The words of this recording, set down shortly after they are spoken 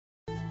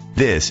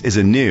This is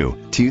a new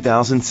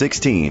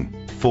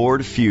 2016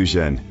 Ford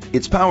Fusion.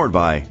 It's powered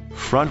by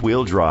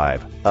front-wheel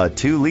drive, a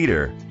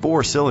 2-liter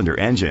 4-cylinder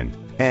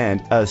engine,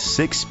 and a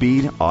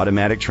 6-speed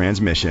automatic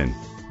transmission.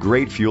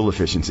 Great fuel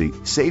efficiency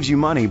saves you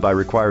money by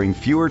requiring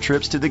fewer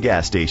trips to the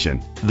gas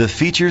station. The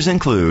features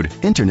include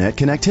internet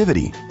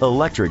connectivity,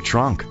 electric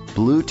trunk,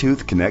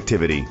 Bluetooth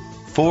connectivity,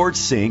 Ford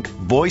Sync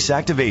voice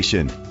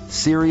activation,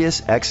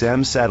 Sirius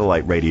XM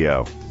satellite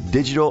radio,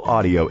 digital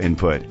audio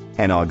input,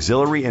 and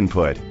auxiliary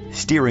input,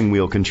 steering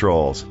wheel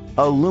controls,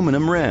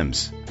 aluminum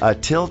rims, a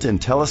tilt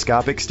and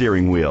telescopic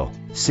steering wheel.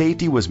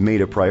 Safety was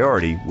made a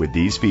priority with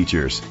these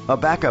features: a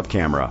backup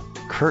camera,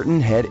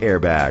 curtain head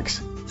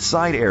airbags,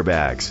 side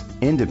airbags,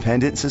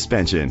 independent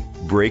suspension,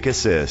 brake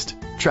assist,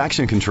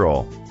 traction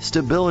control,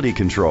 stability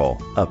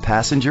control, a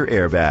passenger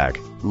airbag,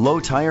 low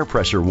tire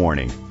pressure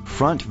warning,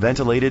 front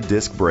ventilated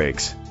disc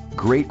brakes.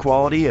 Great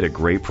quality at a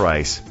great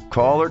price.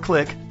 Call or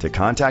click to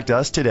contact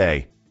us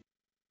today.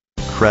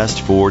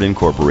 Crest Ford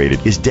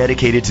Incorporated is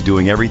dedicated to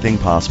doing everything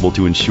possible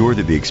to ensure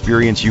that the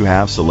experience you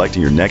have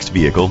selecting your next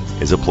vehicle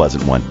is a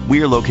pleasant one.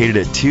 We are located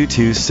at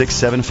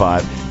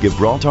 22675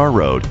 Gibraltar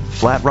Road,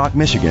 Flat Rock,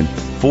 Michigan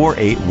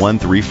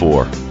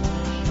 48134.